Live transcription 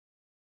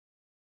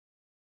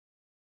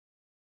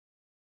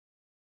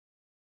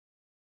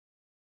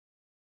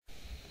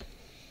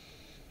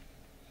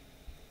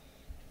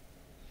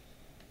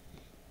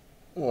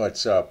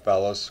What's up,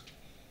 fellas?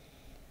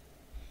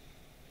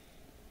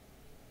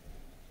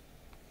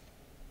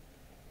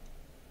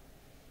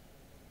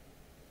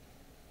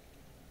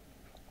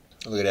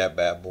 Look at that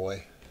bad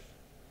boy.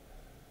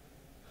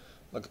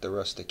 Look at the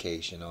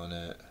rustication on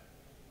that.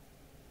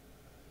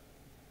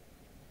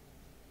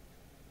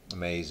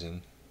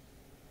 Amazing.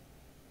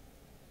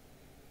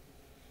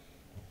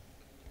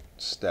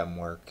 Stem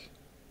work.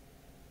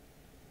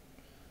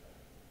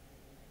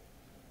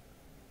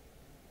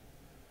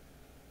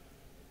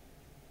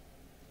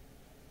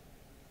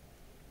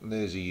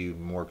 Those of you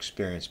more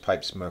experienced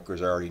pipe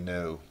smokers already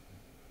know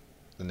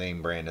the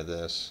name brand of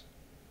this,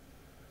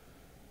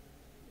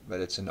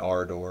 but it's an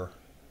Ardor.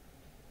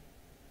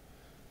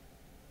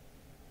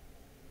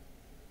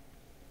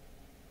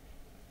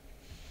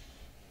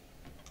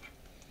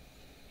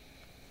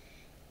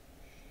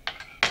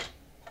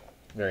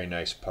 Very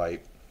nice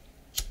pipe.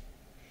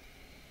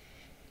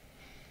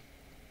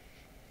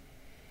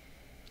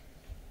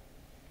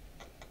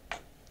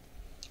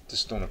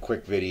 Just doing a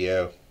quick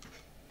video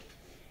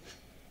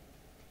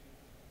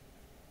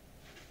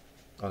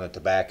on the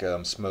tobacco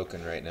I'm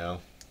smoking right now.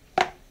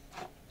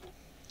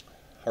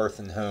 Hearth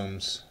and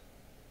Home's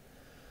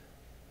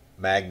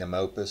Magnum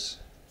Opus.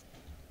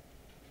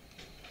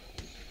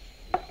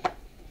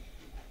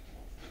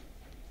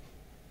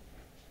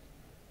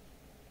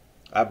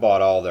 I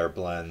bought all their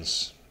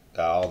blends,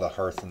 all the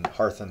Hearth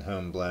and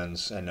Home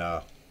blends, and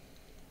I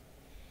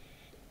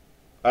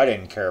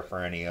didn't care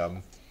for any of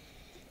them.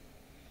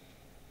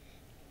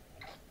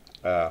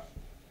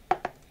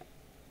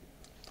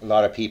 A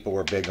lot of people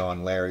were big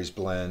on Larry's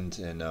blend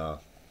and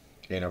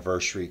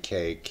anniversary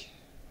cake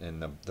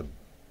and the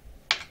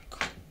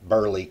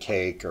burley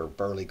cake or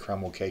burley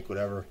crumble cake,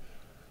 whatever.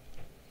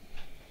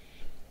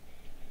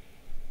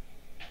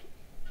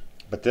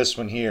 But this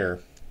one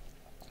here,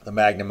 the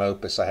Magnum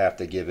Opus, I have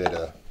to give it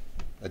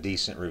a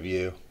decent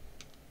review.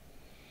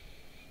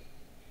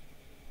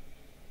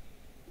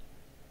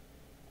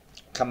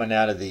 Coming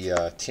out of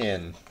the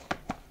tin,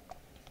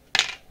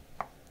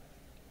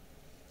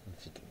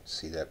 if you can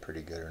see that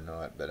pretty good or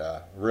not,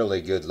 but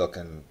really good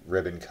looking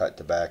ribbon cut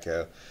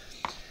tobacco.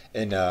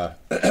 And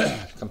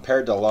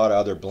compared to a lot of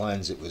other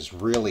blends, it was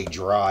really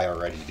dry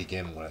already to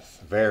begin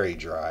with. Very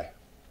dry.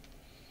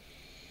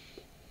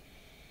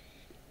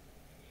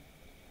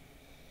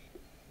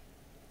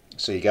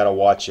 So you got to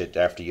watch it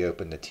after you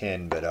open the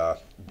tin,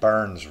 but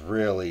burns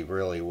really,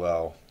 really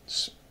well.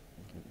 It's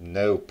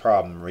no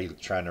problem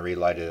trying to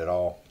relight it at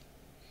all.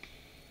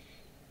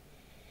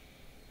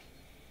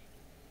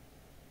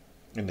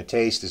 And the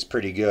taste is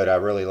pretty good. I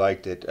really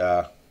liked it.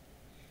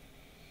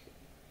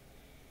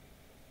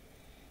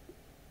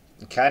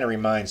 It kind of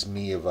reminds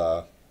me of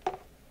a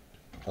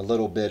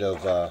little bit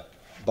of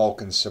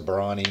Balkan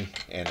Sobrani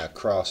and a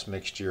cross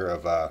mixture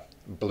of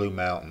Blue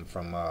Mountain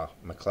from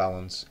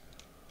McClellan's.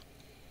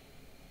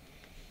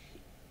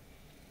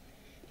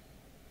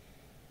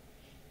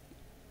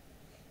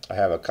 I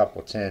have a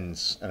couple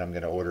tins and I'm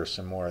going to order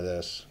some more of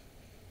this.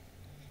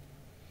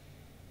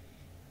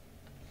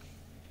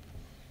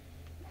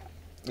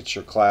 It's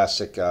your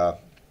classic,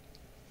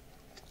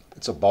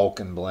 it's a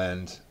Balkan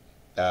blend.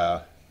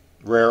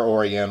 Rare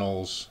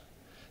Orientals.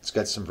 It's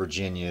got some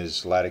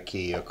Virginias,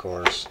 Latakia, of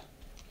course.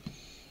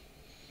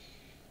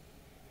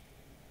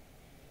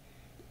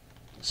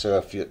 So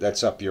if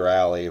that's up your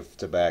alley of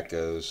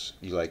tobaccos,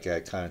 you like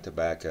that kind of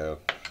tobacco,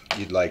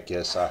 you'd like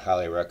this. I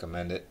highly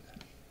recommend it.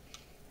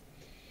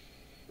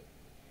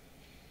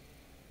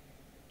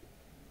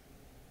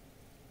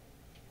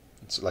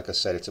 It's, like I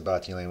said, it's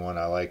about the only one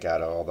I like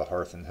out of all the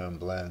Hearth and Home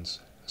blends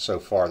so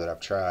far that I've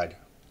tried.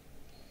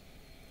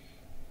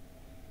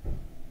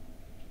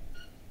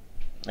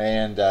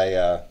 And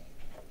I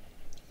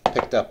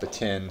picked up a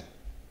tin,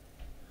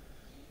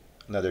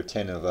 another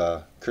tin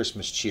of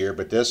Christmas cheer,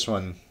 but this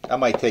one, I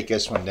might take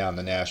this one down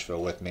to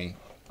Nashville with me.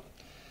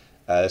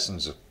 This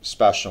one's a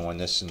special one.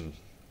 This and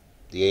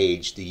the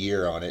age, the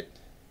year on it.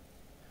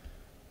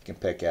 You can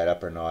pick that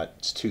up or not.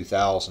 It's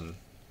 2000,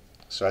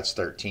 so that's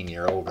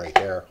 13-year-old right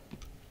there,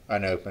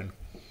 unopened.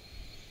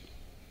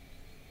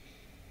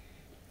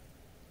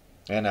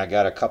 And I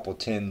got a couple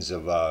tins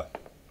of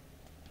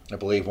I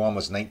believe one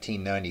was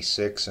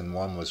 1996 and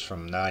one was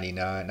from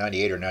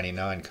 98 or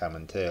 99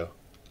 coming too.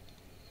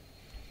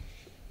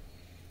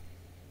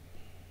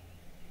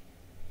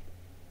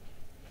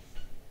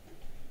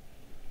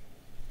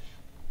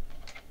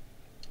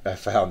 I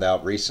found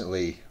out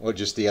recently, well,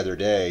 just the other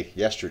day,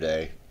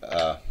 yesterday,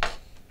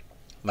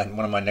 one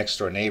of my next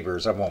door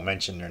neighbors, I won't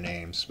mention their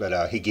names,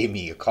 but he gave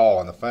me a call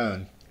on the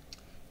phone.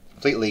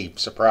 Completely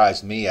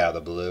surprised me out of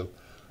the blue.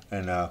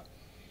 And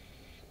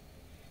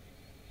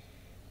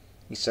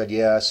he said,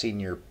 "Yeah, I seen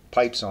your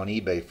pipes on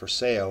eBay for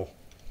sale."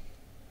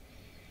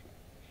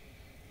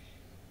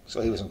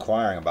 So he was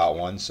inquiring about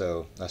one,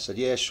 so I said,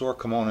 "Yeah, sure,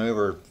 come on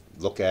over,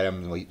 look at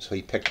him." So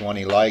he picked one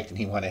he liked, and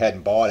he went ahead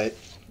and bought it.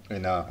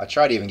 And I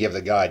tried to even give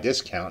the guy a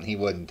discount, and he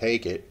wouldn't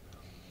take it.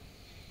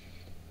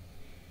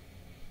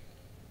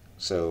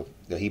 So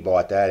he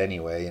bought that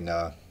anyway, and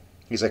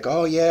He's like,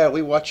 oh yeah,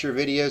 we watch your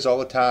videos all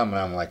the time. And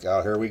I'm like,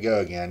 oh, here we go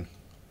again.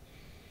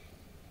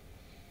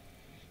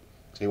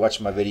 So he watched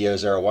my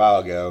videos there a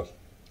while ago.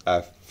 I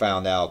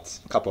found out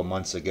a couple of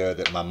months ago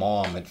that my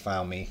mom had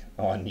found me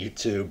on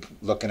YouTube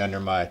looking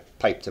under my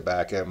pipe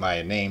tobacco,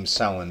 my name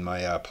selling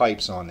my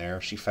pipes on there.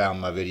 She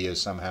found my videos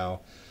somehow.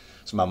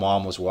 So my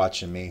mom was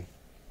watching me.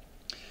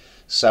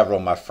 Several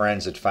of my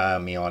friends had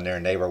found me on there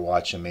and they were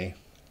watching me.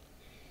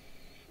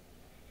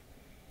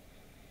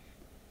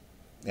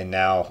 And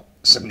now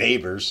some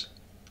neighbors.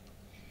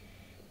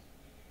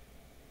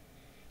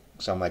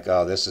 So I'm like,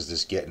 oh, this is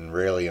just getting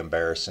really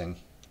embarrassing.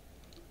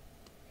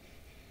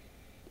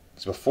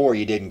 Before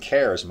you didn't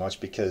care as much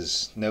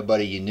because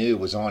nobody you knew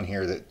was on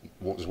here that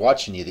was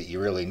watching you that you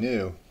really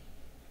knew.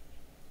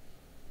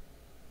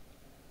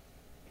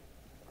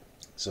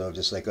 So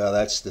just like, oh,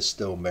 that's just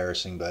still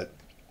embarrassing, but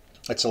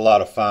it's a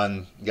lot of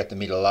fun. You get to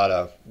meet a lot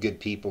of good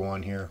people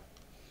on here.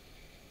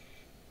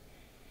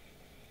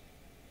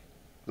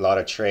 A lot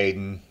of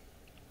trading,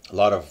 a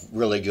lot of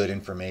really good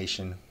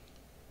information.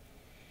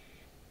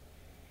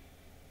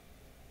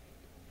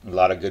 A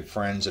lot of good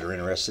friends that are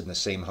interested in the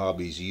same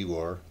hobbies you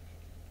are.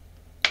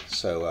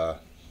 So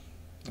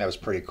that was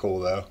pretty cool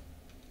though.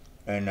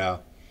 And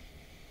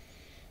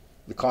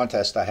the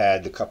contest I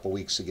had a couple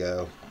weeks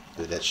ago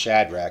that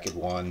Shadrach had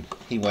won,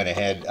 he went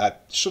ahead. I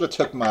should have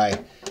took my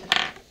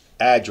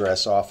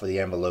address off of the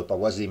envelope. I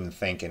wasn't even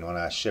thinking when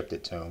I shipped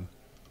it to him.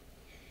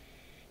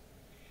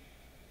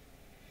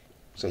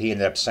 So he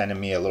ended up sending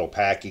me a little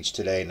package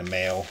today in the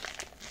mail.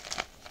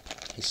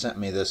 He sent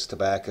me this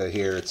tobacco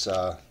here. It's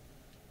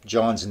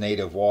John's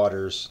Native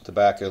Waters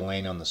Tobacco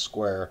Lane on the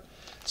Square.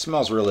 It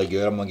smells really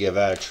good. I'm going to give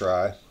that a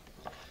try.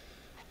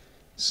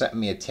 Sent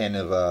me a tin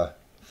of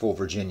full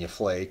Virginia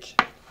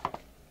Flake.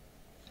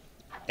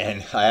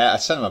 And I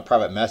sent him a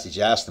private message,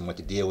 asked him what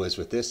the deal is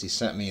with this. He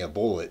sent me a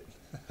bullet.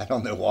 I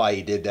don't know why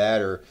he did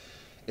that or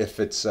if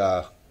it's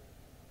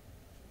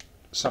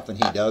something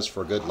he does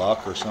for good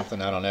luck or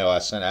something. I don't know. I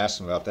asked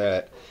him about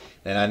that.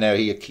 And I know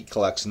he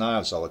collects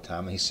knives all the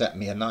time. And he sent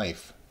me a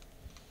knife.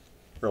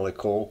 Really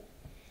cool.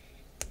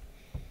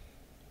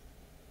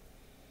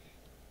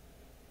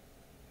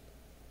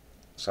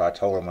 So I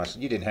told him, I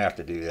said, you didn't have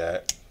to do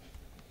that.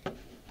 But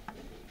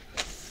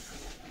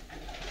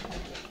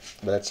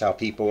that's how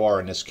people are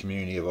in this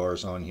community of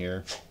ours on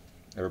here.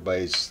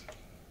 Everybody's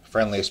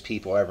friendliest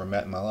people I ever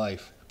met in my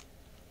life.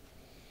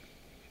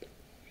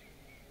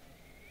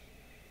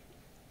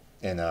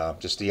 And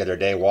just the other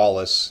day,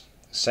 Wallace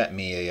sent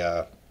me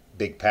a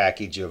big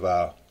package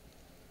of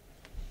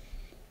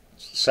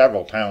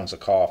several pounds of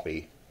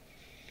coffee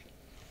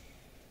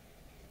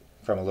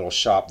from a little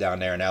shop down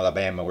there in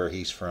Alabama where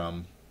he's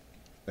from.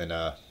 And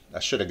I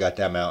should have got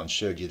them out and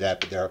showed you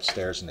that, but they're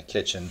upstairs in the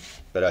kitchen.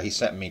 But he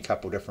sent me a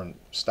couple different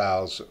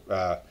styles.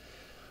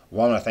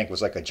 One I think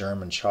was like a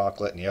German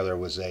chocolate, and the other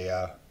was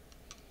a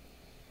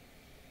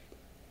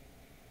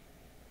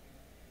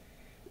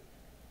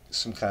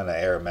some kind of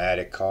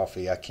aromatic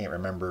coffee. I can't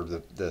remember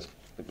the.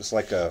 It was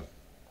like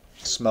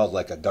smelled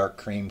like a dark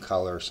cream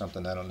color or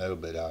something. I don't know,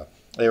 but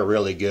they were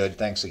really good.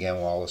 Thanks again,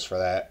 Wallace, for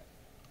that.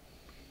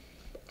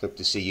 Hope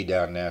to see you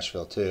down in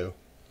Nashville too.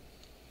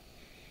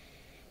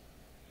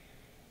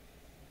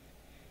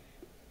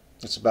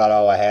 That's about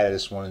all I had. I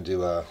just wanted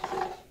to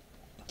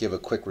give a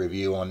quick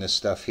review on this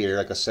stuff here.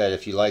 Like I said,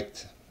 if you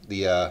liked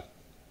the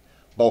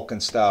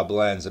Vulcan style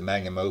blends of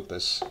Magnum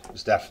Opus,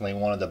 it's definitely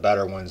one of the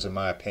better ones in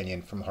my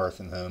opinion from Hearth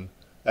and Home.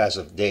 As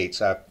of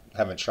dates, I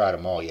haven't tried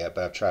them all yet,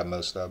 but I've tried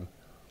most of them.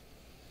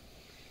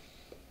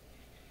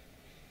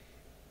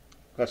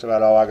 That's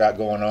about all I got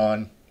going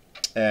on.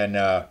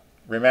 And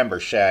remember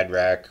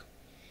Shadrach,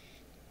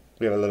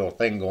 we have a little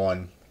thing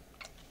going.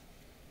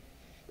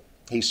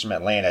 He's from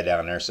Atlanta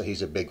down there, so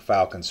he's a big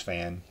Falcons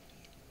fan.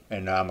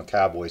 And I'm a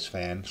Cowboys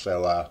fan,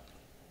 so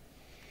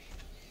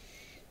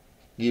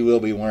you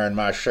will be wearing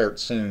my shirt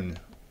soon,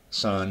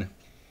 son.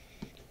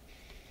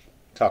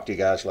 Talk to you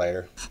guys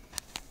later.